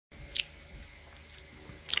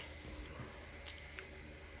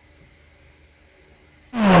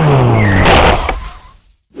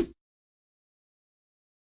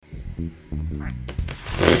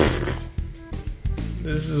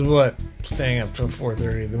what staying up till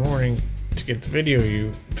 4:30 in the morning to get the video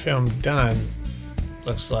you filmed done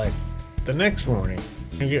looks like the next morning.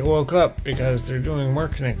 You get woke up because they're doing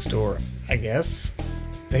work next door, I guess.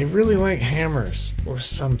 They really like hammers or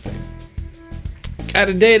something. Got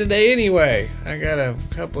a day today anyway. I got a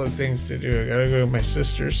couple of things to do. I gotta go to my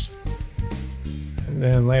sister's. And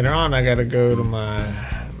then later on I gotta go to my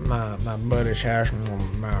buddy's house,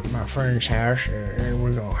 my friend's house, and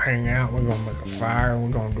we're gonna hang out, we're gonna make a fire,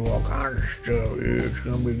 we're gonna do all kinds of stuff. Yeah, it's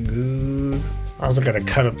gonna be good. I also gotta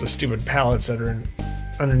cut up the stupid pallets that are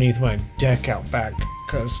underneath my deck out back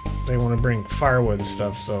because they want to bring firewood and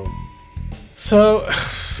stuff. So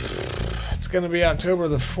it's gonna be October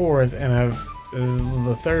the 4th, and this is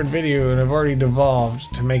the third video, and I've already devolved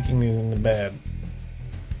to making these in the bed.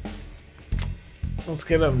 Let's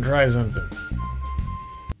get up and try something.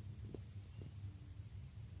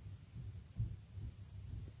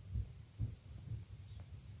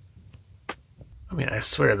 I mean, I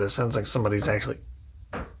swear this sounds like somebody's actually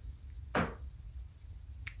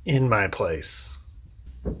in my place.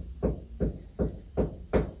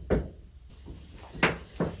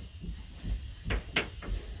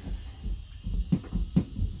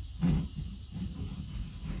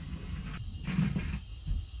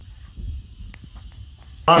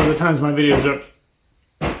 A lot of the times my videos are...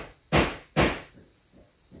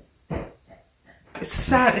 It's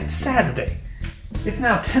Saturday. It's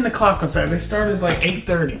now 10 o'clock on Saturday. They started like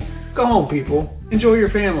 8:30. Go home, people. Enjoy your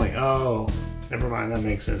family. Oh, never mind. That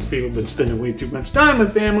makes sense. People have been spending way too much time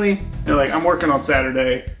with family. They're like, I'm working on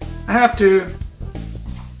Saturday. I have to.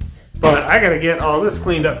 But I gotta get all this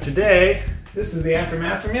cleaned up today. This is the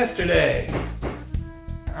aftermath from yesterday.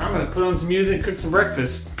 I'm gonna put on some music, cook some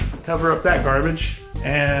breakfast, cover up that garbage,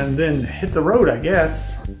 and then hit the road, I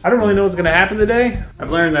guess. I don't really know what's gonna happen today.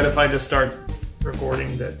 I've learned that if I just start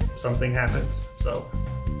recording that something happens, so.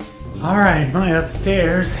 All right, my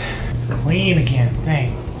upstairs is clean again,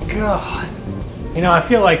 thank God. You know, I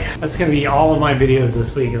feel like that's gonna be all of my videos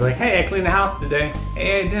this week. Is like, hey, I cleaned the house today.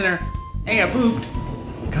 Hey, I had dinner. Hey, I pooped.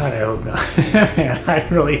 God, I hope not. Man, I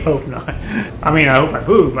really hope not. I mean, I hope I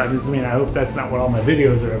poop. I hope that's not what all my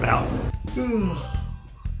videos are about.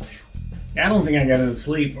 I don't think I got enough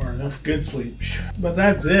sleep or enough good sleep. But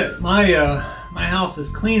that's it. My house is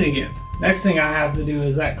clean again. Next thing I have to do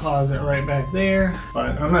is that closet right back there.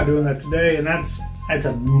 But I'm not doing that today, and that's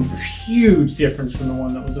a huge difference from the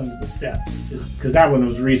one that was under the steps. Just because that one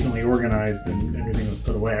was recently organized and everything was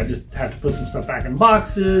put away. I just have to put some stuff back in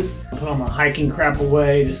boxes, put all my hiking crap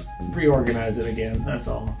away, just reorganize it again, that's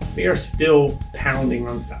all. They are still pounding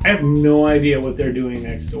on stuff. I have no idea what they're doing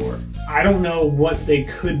next door. I don't know what they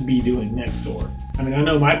could be doing next door. I mean, I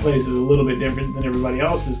know my place is a little bit different than everybody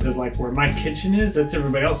else's because, like, where my kitchen is, that's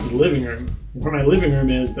everybody else's living room. Where my living room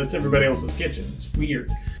is, that's everybody else's kitchen. It's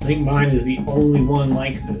weird. I think mine is the only one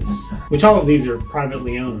like this. Which all of these are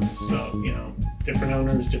privately owned, so, you know, different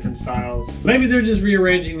owners, different styles. Maybe they're just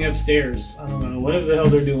rearranging the upstairs. I don't know. Whatever the hell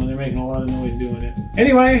they're doing, they're making a lot of noise doing it.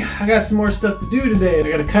 Anyway, I got some more stuff to do today.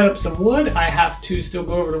 I gotta cut up some wood. I have to still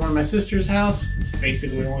go over to one of my sister's house.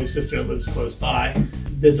 Basically, the only sister that lives close by.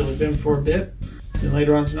 Visit with them for a bit. Then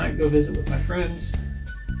later on tonight, go visit with my friends.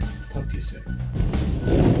 Talk to you soon.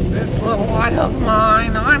 This little light of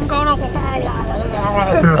mine, I'm gonna...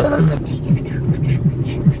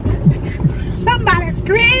 Somebody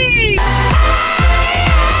scream!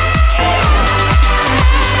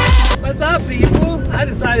 What's up, people? I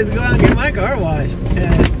decided to go out and get my car washed.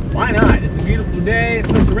 Because why not? It's a beautiful day. It's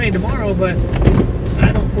supposed to rain tomorrow, but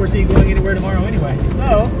I don't foresee going anywhere tomorrow anyway.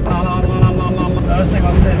 So I was thinking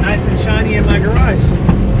I'll sit nice and shiny in my garage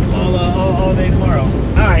all day tomorrow.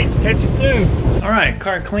 Alright, catch you soon. Alright,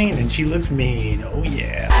 car cleaned and she looks mean. Oh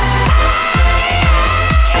yeah.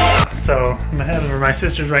 So I'm headed over to my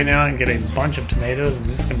sister's right now and get a bunch of tomatoes. I'm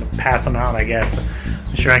just gonna pass them out, I guess.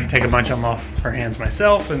 I'm sure I can take a bunch of them off her hands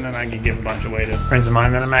myself, and then I can give a bunch away to friends of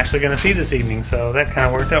mine that I'm actually gonna see this evening. So that kind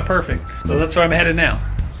of worked out perfect. So that's where I'm headed now.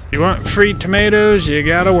 If you want free tomatoes, you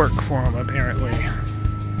gotta work for them, apparently.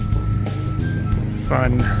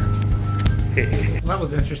 Fun. That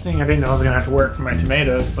was interesting. I didn't know I was gonna have to work for my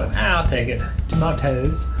tomatoes, but I'll take it.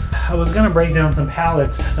 Tomatoes. I was gonna break down some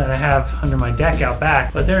pallets that I have under my deck out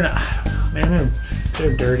back, but they're not. Man,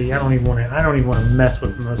 they're dirty. I don't even want to mess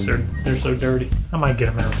with them. They're so dirty. I might get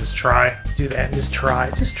them out and just try. Let's do that. Just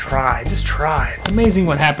try. Just try. Just try. It's amazing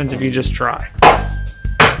what happens if you just try.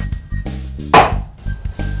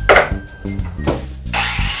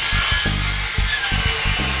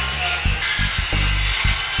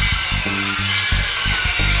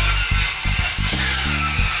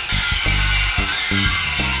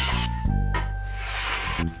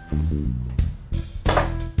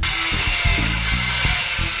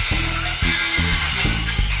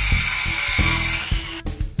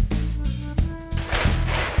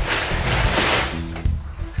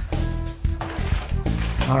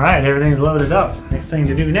 Alright, everything's loaded up. Next thing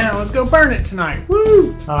to do now is go burn it tonight.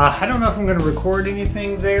 Woo! I don't know if I'm going to record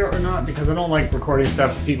anything there or not because I don't like recording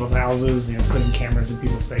stuff in people's houses, you know, putting cameras in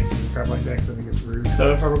people's faces and crap like that because I think it's rude.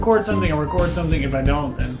 So if I record something, I'll record something. If I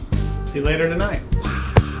don't, then see you later tonight.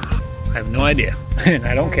 I have no idea, and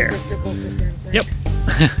I don't care. Yep.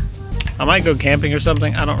 I might go camping or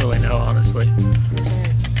something. I don't really know, honestly. Yeah,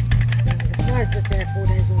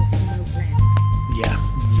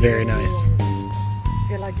 it's very nice.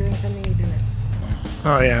 If you like doing something, you do it.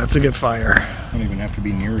 Oh yeah, it's a good fire. Don't even have to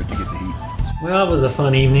be near it to get the heat. Well, it was a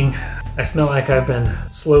fun evening. I smell like I've been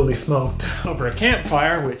slowly smoked over a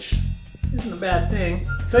campfire, which isn't a bad thing.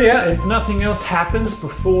 So yeah, if nothing else happens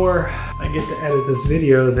before I get to edit this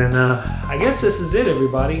video, then I guess this is it,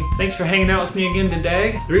 everybody. Thanks for hanging out with me again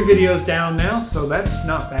today. 3 videos down now, so that's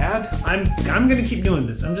not bad. I'm gonna keep doing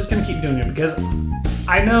this. I'm just gonna keep doing it because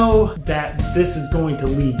I know that this is going to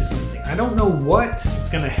lead to something. I don't know what. It's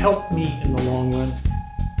gonna help me in the long run.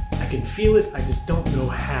 I can feel it, I just don't know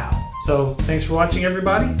how. So thanks for watching,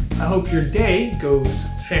 everybody. I hope your day goes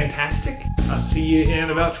fantastic. I'll see you in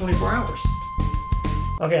about 24 hours.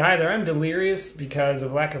 Okay, hi there. I'm delirious because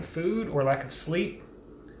of lack of food or lack of sleep.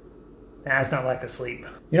 Nah, it's not lack of sleep.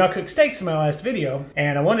 You know, I cooked steaks in my last video,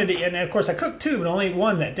 and I wanted to, and of course I cooked 2, but only ate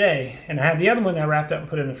 1 that day, and I had the other one that I wrapped up and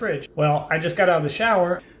put in the fridge. Well, I just got out of the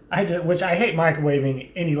shower, which I hate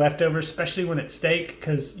microwaving any leftovers, especially when it's steak,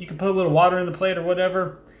 because you can put a little water in the plate or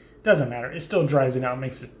whatever. Doesn't matter. It still dries it out,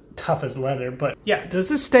 makes it tough as leather. But yeah, does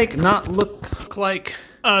this steak not look like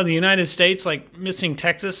the United States, like missing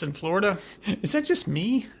Texas and Florida? Is that just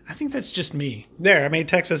me? I think that's just me. There, I made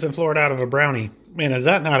Texas and Florida out of a brownie. Man, is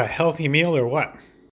that not a healthy meal or what?